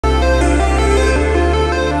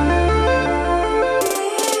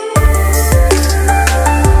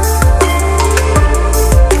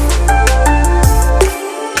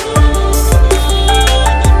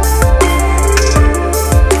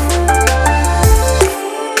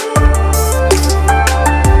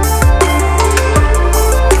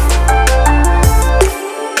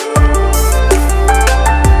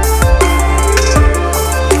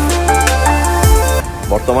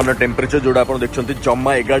Temperature जोड़ा आप देखते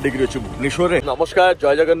जमा 11 डिग्री अच्छे भुवनेश्वर। नमस्कार,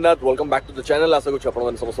 जय Jagannath, welcome back to the channel. आशा करूँ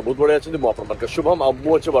आप समस्त बहुत बढ़िया अच्छे। मुझे शुभम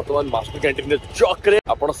मुझे बर्तमान मास्टर कैंटीन चक्रे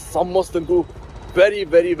आप समस्त को very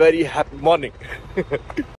very very happy morning.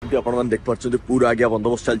 आप देख पार्टी पूरा आगे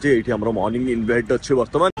बंदोबस्त चलती है। मॉर्निंग इनवेट अच्छे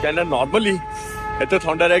बर्तमान क्या नॉर्मली एत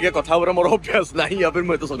थंडार आगे कथा मोर अभ्यास ना या फिर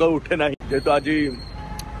मुझे सका उठे ना जेहेतु आज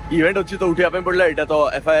इवेंट अच्छी तो उठा पड़ा। यहाँ तो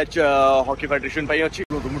FIH हॉकी फेडरेशन अच्छी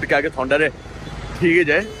मुझे आगे थंडार ठीक है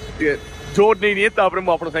जाए जोर नहीं नहीं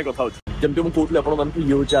मुझे कथा जमी मुझे कहूँ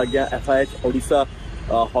ये हूँ आज्ञा FIH Odisha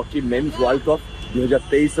hockey mains world cup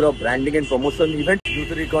 2023 branding and promotion event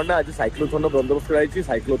जो कौन ना आज साइक्लोथन बंदोबस्त कराई।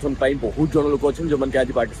 साइक्लोथन बहुत जन लोक अच्छे जो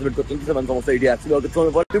आज पार्टिसिपेट करते समस्त ये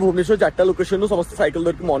आसवे भुवनेश्वर 4टा लोकेशन समस्त साइकेल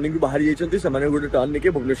धरकी मॉर्निंग बाहरी जाइए। गोटे टर्न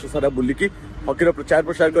नहीं भुवनेश्वर सारा बुलिकी हॉकीर प्रचार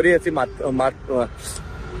प्रसार कर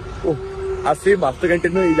आसी मास्टर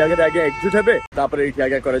कैंटीन ये जगह आगे एक्जिट हे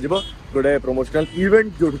आगे कर गोटे प्रमोशनल इवेंट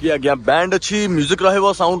जो कि आज्ञा बैंड अच्छी म्यूजिक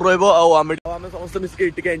रहिबो साउंड रहिबो आमे समस्त मिसके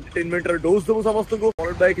टिके एंटरटेनमेंट रो डोज देबो समस्त को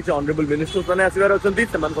फॉलोड बाय किछ ऑनरेबल मिनिस्टर्स माने आसीबार अछंती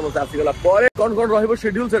समान समस्त आसीगला पर कोन कोन रहिबो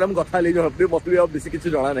शेड्यूल से हम कथा ले जो हफ्ते मत अब बेसी किछ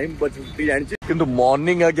जणा नै बचती जानि किंतु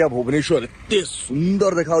मॉर्निंग आज्ञा भुवनेश्वर एते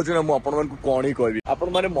सुंदर देखाउ छै ना मु आपन मन को कोन ही कहबी।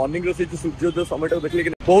 आपन माने मॉर्निंग रो से सूर्योदय समय देखले कि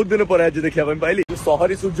बहुत दिन पर आज देखिया हम पाइली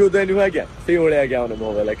शहरी सूर्योदय नुह आज्ञा से ओळे आज्ञा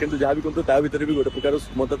अनुभव होला किंतु जहा भी कोन ता भीतर भी गोटे प्रकार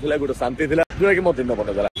मत थिला गोटे शांति थिला जो कि मो दिन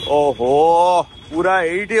बनेला। ओहो पूरा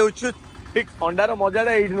एइटे होछ ठीक थंडार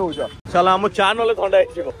मजाटा एइटे नउछ। चल हम चा नले थंडा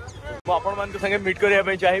आइछो मो आपन मान के संगे मीट करिया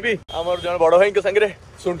पे चाहिबी हमर जन बड़ भाई के संगे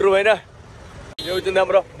सुंटरू भाई ना ये होचन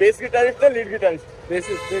हमर बेस गिटारिस्ट ना लीड गिटारिस्ट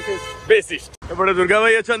बेसिस्ट एपटे दुर्गा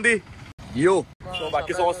भाई अछंती यो तो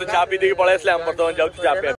बाकी समस्त चा पी दे पळे आसले हम वर्तमान जाउ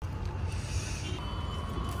चा पे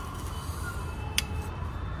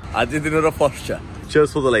आज दिन रो फर्स्ट चा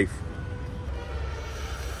चीयर्स फॉर द लाइफ।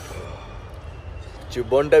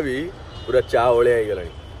 जीवनटा भी पूरा चा ओलिया हो गला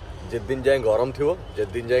जे दिन जाए गरम थी जे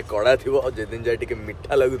दिन जाए कड़ा थी और जे दिन जाए टिके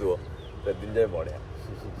मिठा लगुव से दिन जाए बढ़िया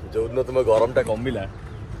जो दिन तुम गरम टा कमिला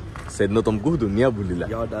से दिन तुमको दुनिया भूलिला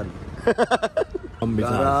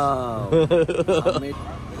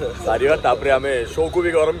सारिया तापरे आमे शो को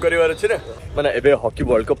भी गरम करिवार अछि ना माने एबे हॉकी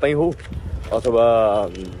वर्ल्ड कप पई हो अथवा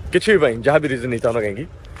किछि भी जहाँ भी रीजन नहीं था कहीं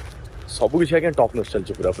सब किसी आगे टॉप नोच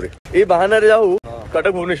चलছে पूरा पूरी ए बहाना रे जाऊ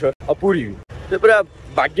कटक भुवनेश्वर और पूरी से पूरा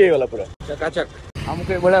भाग्य गला पूरा चकाचक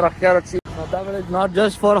हमको बड़ा रखिया रखी not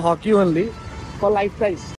just for hockey only for life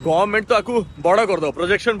time. Government तो आकु बड़ा कर दो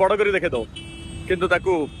प्रोजेक्शन बड़ा करी देखे दो किंतु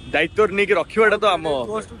ताकु दायित्व नहीं कि रखिवाटा तो हम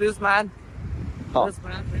दिस मैन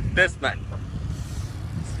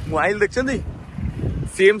मोबाइल देखछंदी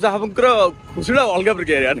सीएम साहबकर खुशीला अलग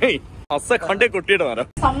प्रक्रिया नहीं हस खंडे कोटी टंगार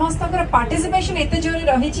समस्त पार्टिसिपेशन एते जोरी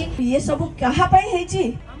रही छी। ये सब कहा पई है छी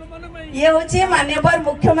ये होचे माननीय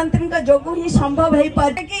मुख्यमंत्री का जोगु ही संभव है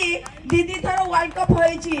पारे कि दीदी थरो वर्ल्ड कप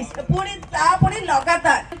होई छी पुणी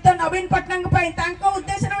लगातार तो नवीन पटनायक पई तांको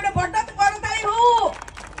उद्देश्य रे बड़ करताई हो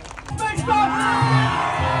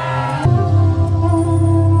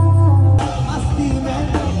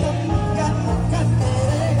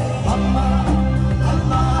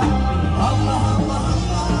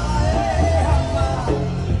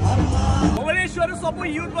सब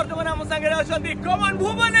यूथ वर्तमान हम संगे अछंती कमन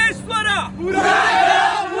भुवनेश्वर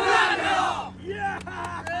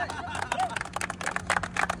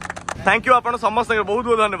थैंक यू आपण समस्त बहुत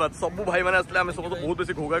बहुत धन्यवाद सब भाई माने असले हम सब बहुत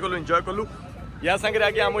बेसी घोगा कलु एंजॉय कलु या संगे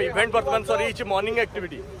आगे हम इवेंट वर्तमान सरी मॉर्निंग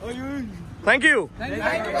एक्टिविटी। थैंक यू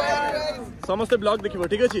समस्त ब्लॉग देखिबो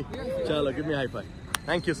ठीक अछि चलो give me hi fi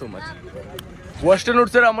thank you so much. Western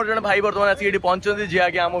Odisha हमर जने भाई वर्तमान आसी एडी पहुंचନ୍ତି जे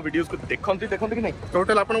आगे हम वीडियोस को देखंती कि नहीं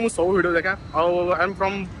टोटल आपण मु सब वीडियो देखा और I am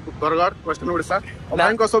from Bargarh western Odisha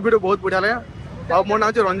और को सब वीडियो बहुत बढ़िया लगा और मो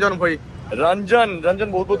नाम छै रंजन भाई रंजन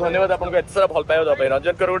बहुत बहुत धन्यवाद आपन को एत सारा भल पायो दबे।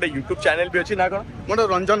 रंजन कर गोटे यूट्यूब चैनल भी अछि ना कोन मोर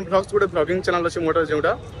रंजन ब्लॉग्स गोटे ब्लॉगिंग चैनल अछि मोटर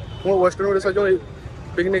जेउटा मो वेस्टर्न ओडिशा जो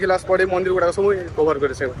पिकनिक क्लास पड़े मंदिर गुडा सब कवर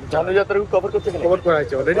करे से जानु यात्रा को कवर करते कवर कराई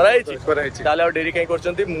छै ऑलरेडी कराई छै ताले और डेरी कहीं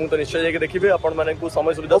करचंती मु तो निश्चय जाके देखिबे आपण माने को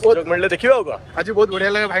समय सुविधा सुयोग मिलले देखिबे होगा आज बहुत बढ़िया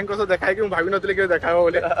लगे भाई को देखाय कि भाभी नतले के देखाबो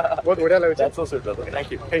बोले बहुत बढ़िया लगे that's so sweet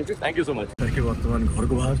thank you so much. कि वर्तमान घर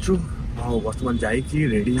को बाहर छु हां वर्तमान जाई कि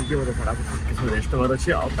रेडी के मोर फटाफट किछ रेस्ट कर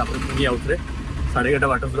अछि और तापर पुनी आउतरे 11:30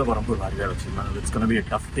 बाट सुधा बरमपुर बाहर जाय अछि माने it's gonna be a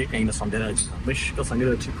tough day कहीं संडे अछि मिश तो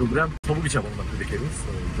संगे अछि प्रोग्राम सब किछ अपन मन देखेबे so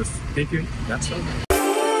just take you that's all.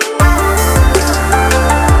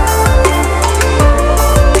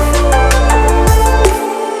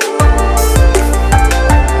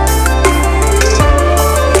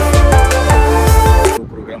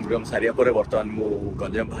 Programme सारिया पर बर्तमान मु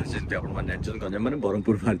गंजाम बाहर आप गंजाम मैंने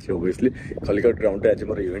ब्रह्मपुर बाहर ओबियसली खलिकट ग्राउंड आज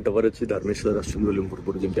मोर इवेंट ओवर अच्छी धर्मेश्वर आसुन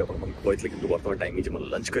पूर्व जमी कहते कि बर्तमान टाइम मोर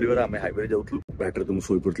लंच कर हाईवे जाऊँ बैटर तो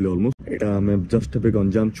मुझे पड़ी अलमोस्ट यहाँ आम जस्ट ए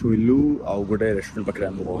गंजाम छुईलु आउ गोटे रेस्टोरेंट पाखे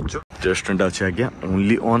आम पहुंचु रेस्टोरेंट अच्छे आज्ञा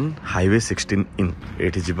ओनली ऑन हाईवे 16 इन ये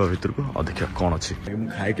जावा भर को देखा कौन अच्छी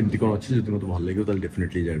खाए केमती कौन अच्छी जो मतलब भल लगे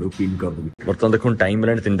डेफिनेटली जाए पिन कर बर्तमान देखो टाइम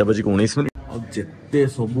है 3टा बजे 19 मिनट जिते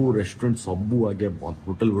सबू रेस्टोरेंट सबू आगे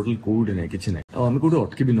होटल होटल कौटे ना कि ना आम कौटे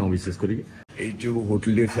अटकी भी न विशेष करके जो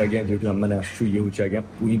होटल आज्ञा जो आम मैंने आसु ये हूँ आज्ञा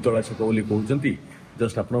पुई तला छक बोली कहते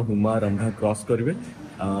जस्ट आप हुमा रंधा क्रॉस करेंगे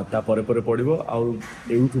पड़ो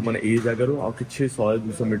आउठू माने ये जगार आ कि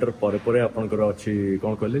 100-200 मीटर पर आपंकर अच्छी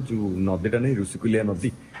कौन कहले जो नदीटा नहीं ऋषिकुलिया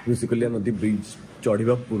नदी ब्रिज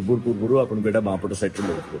चढ़ा पूर्व आपको बाँपट सैड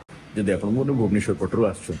मिलूँ जदि आप भुवनेश्वर पटरू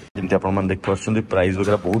आसमती आप देख पार्टी प्राइस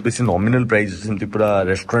वगैरह बहुत बेसी नॉमिनल प्राइस सेमती पूरा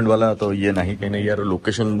रेस्टोरेंट वाला तो ये ना कहीं यार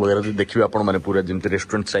लोकेशन वगैरह देखिए आप पूरा जमी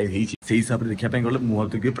रेस्टोरेंट स्टाइल से हिसाब से देखा गले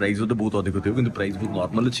मुझे प्राइस तो बहुत अधिक थी प्राइस बहुत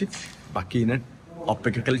नॉर्मल अच्छी बाकी ना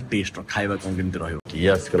अपेक्षा खाली टेस्ट खाଇବା कौन केमती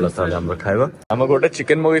रहा खाଇବା आम गोटे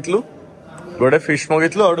चिकेन मगेलु गोटे फिश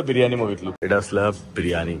मगेलु और बिरियानी मगेलु एटा असला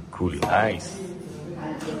biryani cool nice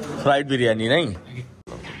fried biryani नहीं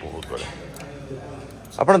बहुत बड़ा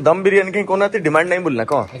अपन दम बिरियानी कहीं कोना डिमांड नहीं बोलना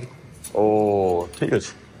कौन ओ ठीक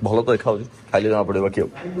अच्छे भल तो देखा खाइले जना पड़े बाकी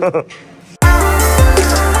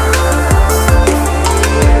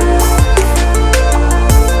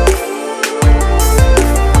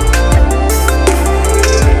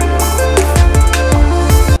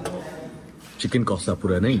चिकेन कसा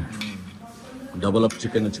पूरा नहीं डबल अप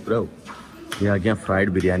चिकेन अच्छे पूरा ये आज्ञा fried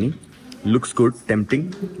biryani looks good tempting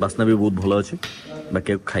बास्ना भी बहुत भल अच्छे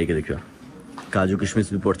बाकी खाई के देखा काजू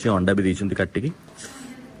किशमिश भी पड़े अंडा भी देते काटिकी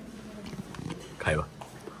खाइबा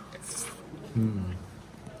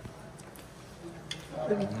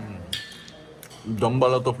दम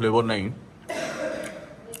वाला तो फ्लेवर नहीं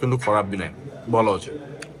किंतु खराब भी नहीं भल अच्छे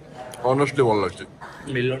ऑनेस्टली भल लगे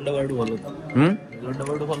मिलन ढाबा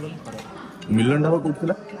कौन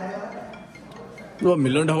तो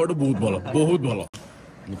मिलन ढाबा बहुत भल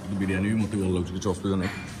बिरियानी भी मत भल लगे किसी असुविधा नहीं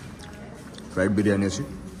फ्राइड बिरियानी अच्छी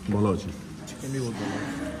भल अच्छी चिकेन भी बहुत भल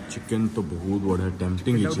चिकेन तो बहुत बढ़िया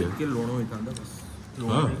टेम्पटिंग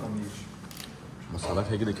हाँ मसाला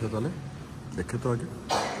खाई देखिए ताले देखे तो आगे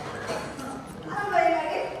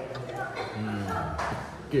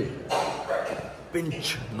पिंच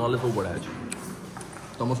नॉले सब बढ़िया अच्छे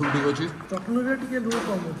तुम सब ठीक अच्छे चटनी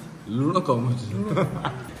लुण कम अच्छे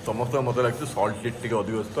समस्त मत लगे सल्ट टी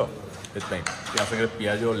अधिक अच्छे तो ये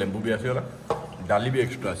पियाज और लेंबू भी आसीगला डाली भी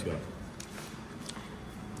एक्सट्रा आसीगला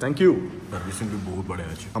थैंक यू सर्विसिंग भी बहुत बढ़िया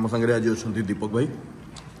अच्छे आम सागर आज अच्छा दीपक भाई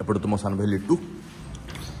एपटे तुम सान भाई लिट्टू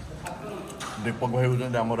दीपक भाई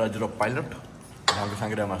होती आम आज पायलट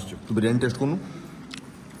सागर आम आसु तू बिरियानी टेस्ट करूँ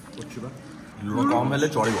लुण कम हेल्ले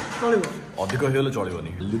चलो अधिक हो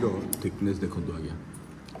चलनी हेल्दी थिकनेस देखो आज्ञा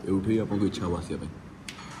ये आपको इच्छा हम आसपा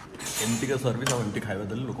एमती सर्विस और एमती खाଇବା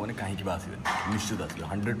देले लोक मैंने कहीं आसबे निश्चित आसबे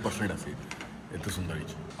 100% आसबे एत सुंदर है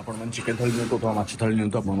चिकेन थाली नियंतु अथवा माछ थाली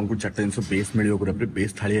नियंतु आपको 4टा जिन बेस मिल पूरा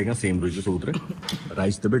बेस थाली आज्ञा सेम रही सब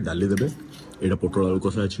राइस देवे डाली देवे यहाँ पोटल आलू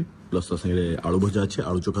कषा अच्छी प्लस सागे आलू भजा अच्छे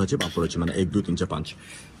आलू चोखा अच्छे पापड़ अच्छे मैंने 1 2 3 4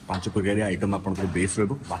 5 प्रकार आइटम आप बेस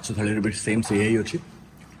रछ थाली सेम से ही अच्छी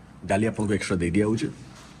डाली आपको एक्सट्रा दे दिया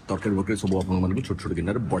तरकारी बरकारी सब आप छोट छोट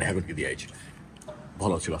गिनार बढ़िया करके दिखाई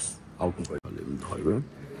भल अच्छे बास आउ कौन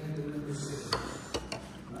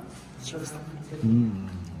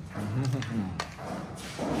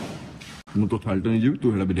मु तो थाली नहीं जीवी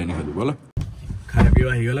तू बिरियानी खा दूला खाया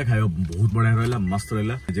पीवा होगा खाया बहुत बढ़िया रहा मस्त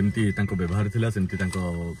रहा जमती व्यवहार था सेमती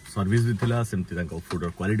सर्विस भी था सेमती फूड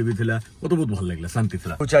क्वालिटी भी था वो तो बहुत भल लगे शांति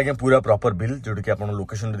था कुछ आज्ञा पूरा प्रॉपर बिल जोटा कि आप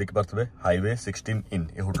लोकेशन देखि पारे हाईवे 16 इन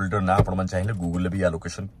ये होटल ना आप चाहिए गूगल भी या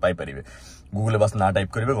लोकेशन पाइपर गूगल बस ना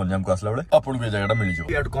टाइप करेंगे गंजाम को आसला बेले आपको ये जगह मिल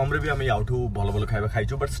जाए कम भी आम आउठू भल भल खाଇବା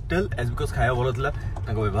खाइछु बट स्टिल एज बिकज खाया भल था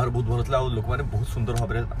व्यवहार बहुत भल था लोक मैंने बहुत सुंदर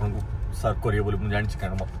भाव में आपको सर्व करेंगे जानी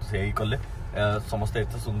कारण मत से कले समस्त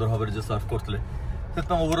एत सुंदर भाव में जो सर्व करते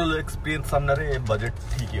ओवरऑल एक्सपीरियंस सामने बजेट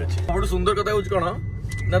ठीक ही अच्छे सब सुंदर कथा हूँ कौन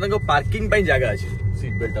ना पार्किंग जगह अच्छे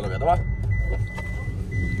सीट बेल्ट लगा दवा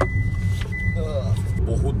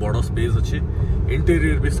बहुत बड़ स्पेस अच्छे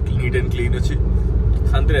इंटीरियर भी नीट एंड क्लीन अच्छे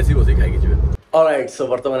शांति आसी बस खाई ऑलराइट सो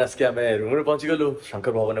वर्तमान आसके आम रूम में पहुंची गलु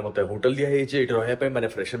शंकर भवन में मतलब होटल दिखाई ये रहा मैंने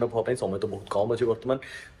फ्रेशन अप हाँ समय तो बहुत कम अच्छे बर्तमान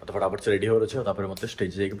मतलब फटाफट से रेडी होर अच्छे मतलब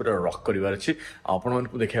स्टेज जाकर पूरा रॉक करार अच्छे आपण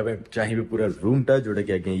देखा चाहिए पूरा रूमटा जोटा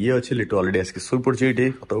कि आगे ये अच्छे लिटो अलरेडी आसके शोई पड़े ये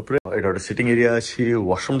गोटे सिटिंग एरिया अच्छी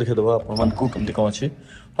वाशरूम देखा देवा आपको कमी कम अच्छे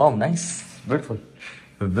हाँ nice beautiful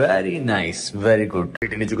very nice very good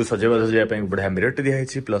ये निजको सजेवा बढ़िया मिरर टे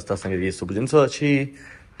दिखाई प्लस ता संगे ये सब जिनस अच्छी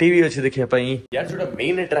टीवी अच्छी देखिया यार जो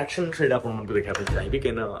मेन अट्रैक्शन से देखा चाहिए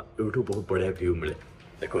कहीं यूट्यूब बहुत बढ़िया व्यू मिले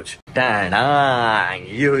देखो टाणा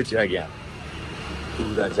ये होची आज्ञा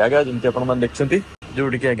पूरा जगह जमती आपण मान देखछंती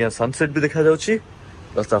जोडी के आज्ञा सनसेट भी देखा जाउची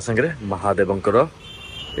प्लस ता संगे महादेवंकर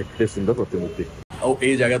एते सुंदर प्रतिमूर्ति और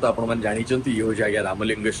ए जगह तो आपण मान जानी चंती ये हो जाएगा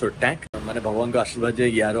रामलिंगेश्वर टैंक माने भगवान का आशीर्वाद जे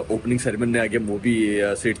यार ओपनिंग सेरेमनी आगे मु भी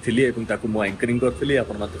सेट थिली एवं ताकू मु एंकरिंग करथिली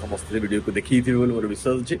आपण मान समस्त वीडियो को देखि थी बोल मोर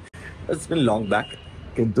विश्वास अछि इट्स बीन लॉन्ग बैक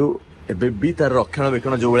किंतु एबे भी तार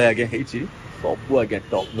रक्षणाबेक्षण जो बळे आगे हेछि सब आगे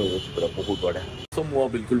टॉप नो पूरा बहुत बड़ा सो मु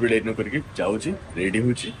बिल्कुल भी लेट न करके जाउची रेडी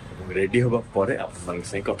होची रेडी होबा परे आपण मान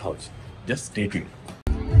से कथा होची जस्ट स्टे ट्यून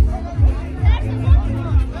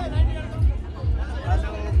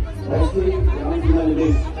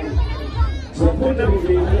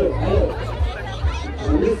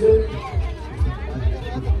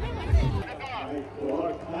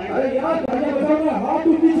अरे यार हाथ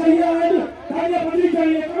उठनी चाहिए तालियां बजनी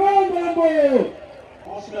चाहिए बहुत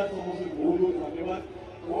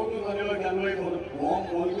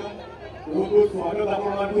स्वागत आपण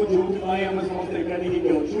जो आम समस्त एकाठी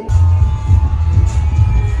अच्छु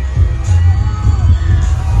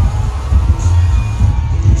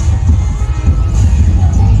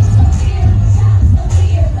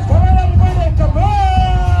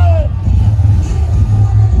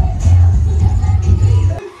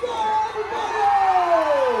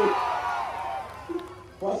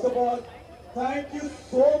Thank you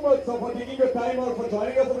so much for taking your time और for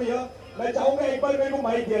joining us over here. मैं चाहूंगा एक बार मेरे को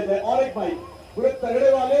माइक दिया जाए और एक माइक पूरे तगड़े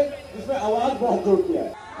वाले जिसमें आवाज बहुत जोड़ती है।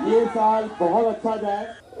 ये साल बहुत अच्छा जाए।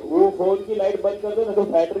 वो फोन की लाइट बंद कर दो ना तो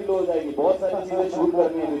बैटरी लो हो जाएगी। बहुत सारी चीजें शूट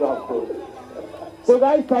करनी है आपको। So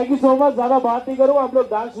guys, thank you so much. ज्यादा बात नहीं करूँ आप लोग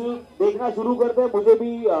डांस देखना शुरू करते हैं। मुझे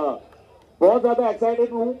भी बहुत ज्यादा एक्साइटेड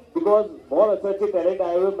हूँ बिकॉज बहुत अच्छे टैलेंट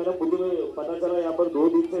आए हुए मैंने मुझे पता चला यहाँ पर 2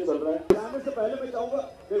 दिन से चल रहा है। जाने से पहले मैं चाहूंगा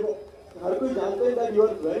देखो हर कोई जानते हैं that you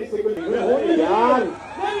are very single यार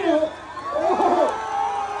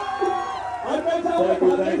और कैसा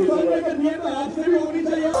आपसे भी होनी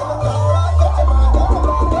चाहिए